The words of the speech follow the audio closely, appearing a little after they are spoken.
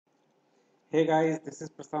Hey guys, this is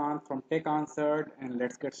Prasant from Tech Answered and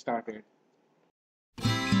let's get started.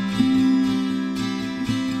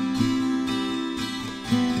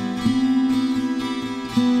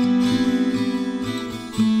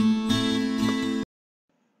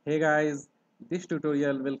 Hey guys, this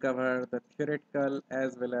tutorial will cover the theoretical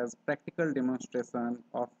as well as practical demonstration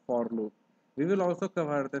of for loop. We will also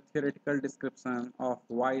cover the theoretical description of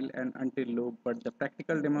while and until loop, but the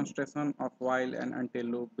practical demonstration of while and until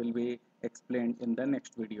loop will be explained in the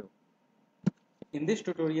next video. In this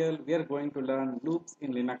tutorial, we are going to learn loops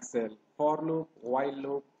in Linux shell, for loop, while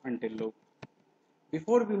loop, until loop.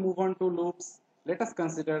 Before we move on to loops, let us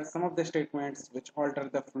consider some of the statements which alter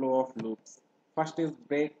the flow of loops. First is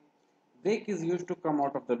break. Break is used to come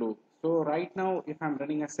out of the loop. So right now, if I'm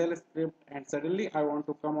running a shell script and suddenly I want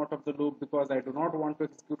to come out of the loop because I do not want to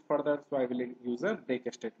execute further, so I will use a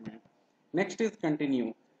break statement. Next is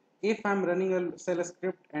continue. If I'm running a shell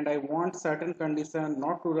script and I want certain condition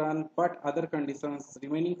not to run, but other conditions,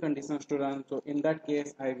 remaining conditions to run, so in that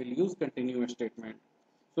case, I will use continue statement.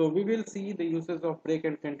 So we will see the uses of break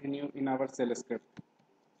and continue in our shell script.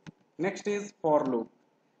 Next is for loop.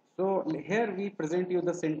 So here we present you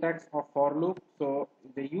the syntax of for loop. So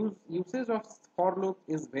the usage of for loop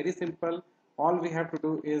is very simple. All we have to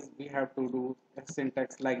do is we have to do a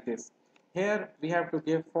syntax like this. Here we have to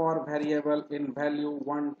give for variable in value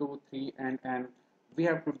 1, 2, 3 and n. We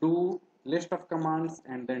have to do list of commands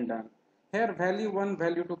and then done. Here value 1,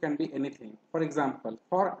 value 2 can be anything. For example,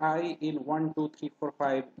 for I in 1, 2, 3, 4,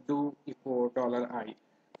 5 do echo $I.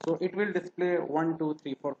 So it will display 1, 2,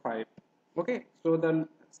 3, 4, 5. Okay, so the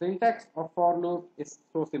syntax of for loop is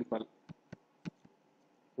so simple.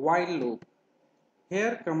 While loop.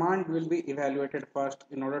 Here command will be evaluated first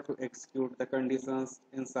in order to execute the conditions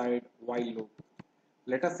inside while loop.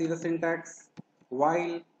 Let us see the syntax.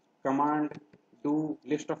 While command do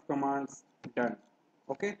list of commands done.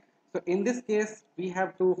 Okay, so in this case we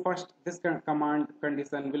have to first this command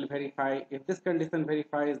condition will verify. If this condition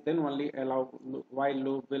verifies, then only allow while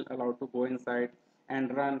loop will allow to go inside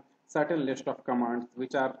and run certain list of commands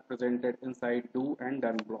which are presented inside do and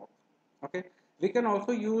done block. Okay, we can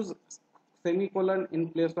also use semicolon in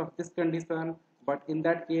place of this condition, but in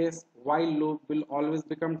that case while loop will always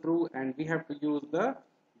become true and we have to use the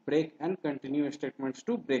break and continue statements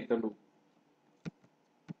to break the loop.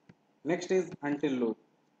 Next is until loop.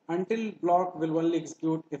 Until block will only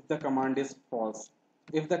execute if the command is false.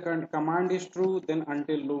 If the command is true, then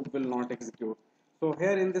until loop will not execute. So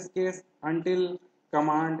here in this case, until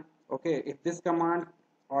command, okay, if this command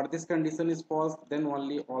or this condition is false, then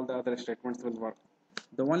only all the other statements will work.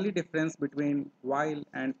 The only difference between while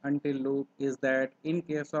and until loop is that in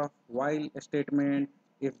case of while statement,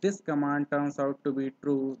 if this command turns out to be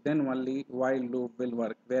true, then only while loop will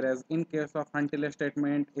work. Whereas in case of until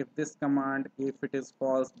statement, if this command, if it is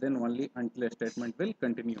false, then only until statement will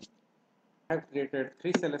continue. I have created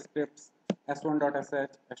three shell scripts, s1.sh,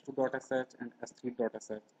 s2.sh and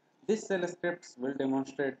s3.sh. These shell scripts will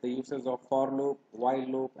demonstrate the uses of for loop, while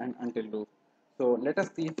loop and until loop. So let us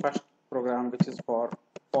see first program which is for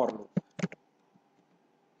loop.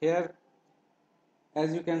 Here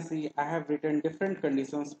as you can see I have written different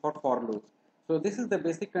conditions for loop. So this is the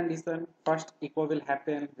basic condition. First echo will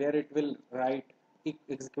happen where it will write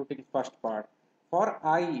executing first part. For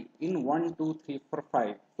I in 1, 2, 3, 4,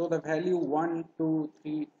 5. So the value 1, 2,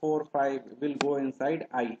 3, 4, 5 will go inside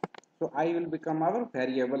I. So I will become our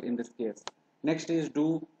variable in this case. Next is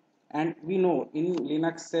do, and we know in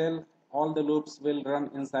Linux shell all the loops will run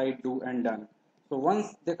inside do and done. So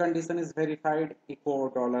once the condition is verified,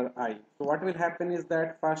 echo $I. So what will happen is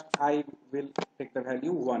that first I will take the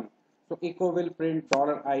value 1. So echo will print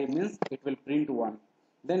 $I means it will print 1.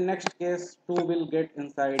 Then next case 2 will get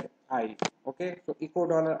inside I. Okay, so echo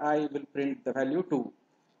 $I will print the value 2.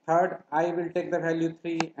 Third, I will take the value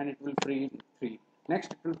 3 and it will print 3.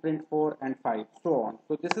 Next it will print 4 and 5, so on.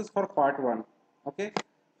 So this is for part 1. Okay.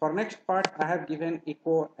 For next part, I have given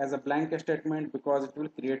echo as a blank statement because it will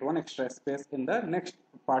create one extra space in the next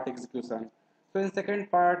part execution. So in second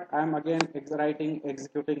part, I am again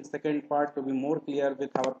executing second part to be more clear with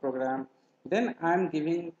our program. Then I am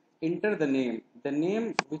giving enter the name. The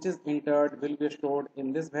name which is entered will be stored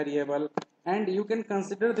in this variable, and you can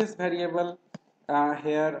consider this variable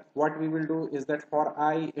here. What we will do is that for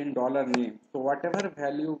I in $name, so whatever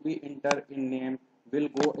value we enter in name will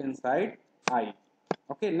go inside I.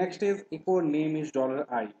 Okay, next is echo name is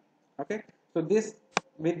 $I. Okay, so this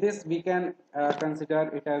with this we can consider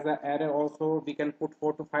it as an array also. We can put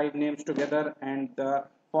 4 to 5 names together and the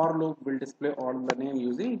for loop will display all the name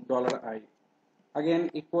using $I.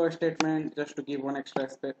 Again echo statement just to give one extra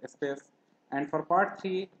space. And for part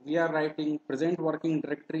 3, we are writing present working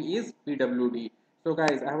directory is pwd. So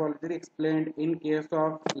guys, I have already explained in case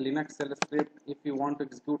of Linux shell script, if you want to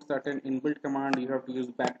execute certain inbuilt command, you have to use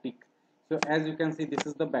backtick. So as you can see, this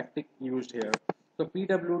is the backtick used here. So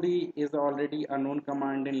pwd is already a known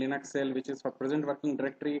command in Linux shell, which is for present working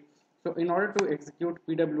directory. So in order to execute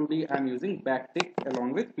pwd, I am using backtick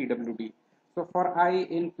along with pwd. So for I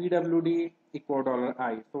in pwd echo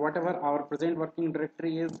 $I. So whatever our present working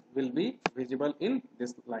directory is will be visible in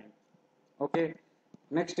this line. Okay.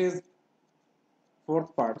 Next is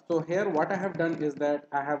fourth part. So here what I have done is that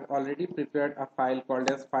I have already prepared a file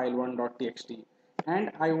called as file1.txt,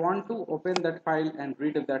 and I want to open that file and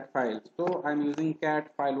read that file. So I'm using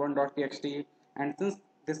cat file1.txt, and since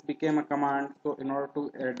this became a command, so in order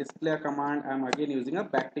to display a command, I'm again using a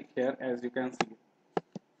backtick here, as you can see.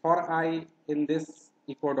 For I in this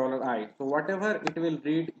echo $I. So whatever it will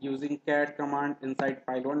read using cat command inside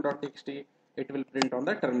file1.txt, it will print on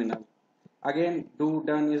the terminal. Again, do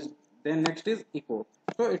done is, then next is echo.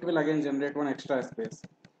 So it will again generate one extra space.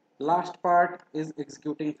 Last part is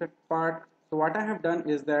executing fifth part. So what I have done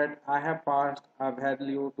is that I have passed a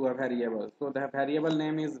value to a variable. So the variable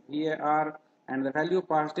name is var, and the value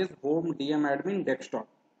passed is home dm admin desktop.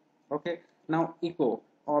 Okay, now echo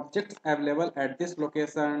objects available at this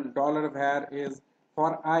location $var is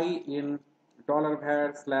for I in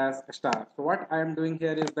 $var slash star. So what I am doing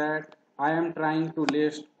here is that I am trying to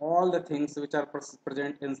list all the things which are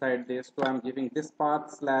present inside this. So I am giving this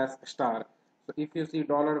path slash star. So if you see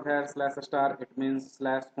 $var slash star, it means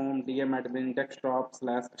slash home dm admin desktop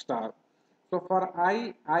slash star. So for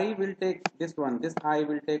I will take this one. This I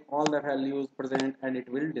will take all the values present and it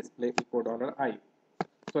will display echo $I.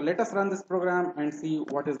 So let us run this program and see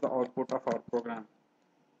what is the output of our program.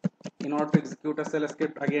 In order to execute a shell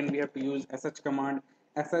script, again we have to use sh command,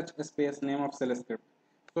 sh space name of shell script.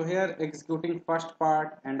 So here executing first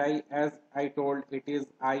part, and as I told, it is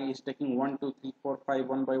I is taking 1, 2, 3, 4, 5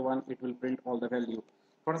 one by one, it will print all the value.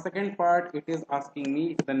 For the second part, it is asking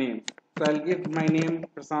me the name. So I'll give my name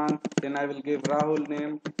Prasant, then I will give Rahul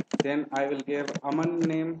name, then I will give Aman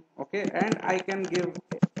name, okay, and I can give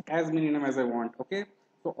as many name as I want, okay.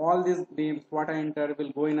 So all these names what I enter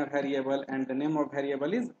will go in a variable, and the name of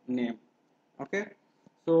variable is name, okay.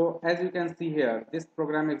 So as you can see here, this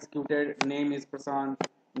program executed, name is Prasant,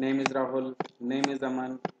 name is Rahul, name is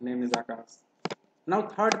Aman, name is Akash. Now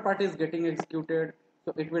third part is getting executed.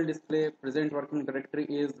 So it will display present working directory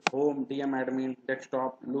is home dm admin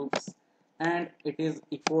desktop loops, and it is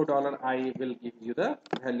echo $I will give you the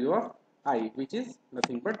value of I, which is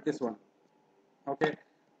nothing but this one. Okay.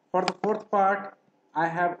 For the fourth part, I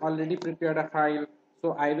have already prepared a file.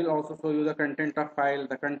 So I will also show you the content of file.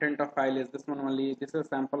 The content of file is this one only. This is a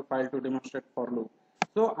sample file to demonstrate for loop.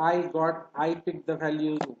 So I picked the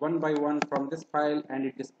values one by one from this file and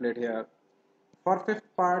it displayed here. For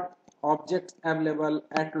fifth part, objects available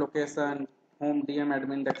at location home dm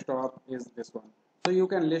admin desktop is this one. So you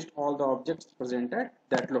can list all the objects present at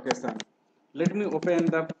that location. Let me open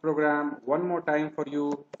the program one more time for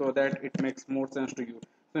you so that it makes more sense to you.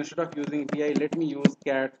 So instead of using vi, let me use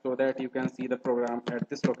cat so that you can see the program at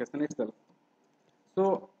this location itself.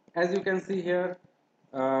 So as you can see here,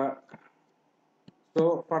 uh,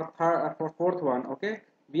 so for fourth one, okay,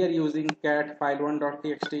 we are using cat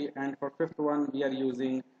file1.txt, and for fifth one we are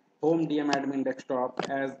using home dm admin desktop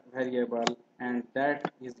as variable, and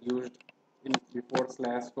that is used in before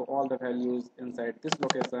slash. So all the values inside this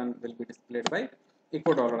location will be displayed by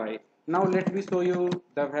echo $I. Now let me show you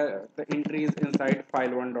the entries inside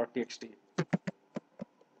file1.txt.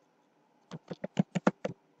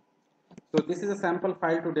 So this is a sample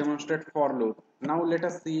file to demonstrate for loop. Now let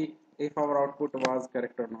us see if our output was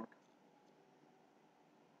correct or not.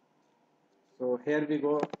 So here we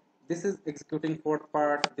go. This is executing fourth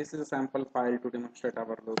part. This is a sample file to demonstrate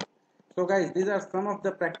our loop. So guys, these are some of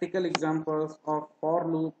the practical examples of for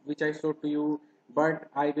loop which I showed to you, but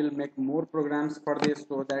I will make more programs for this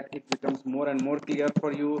so that it becomes more and more clear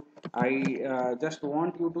for you. I just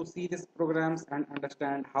want you to see these programs and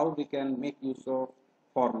understand how we can make use of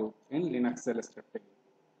for loop in Linux shell scripting.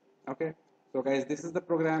 Okay. So guys, this is the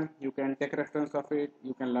program. You can take reference of it.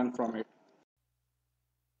 You can learn from it.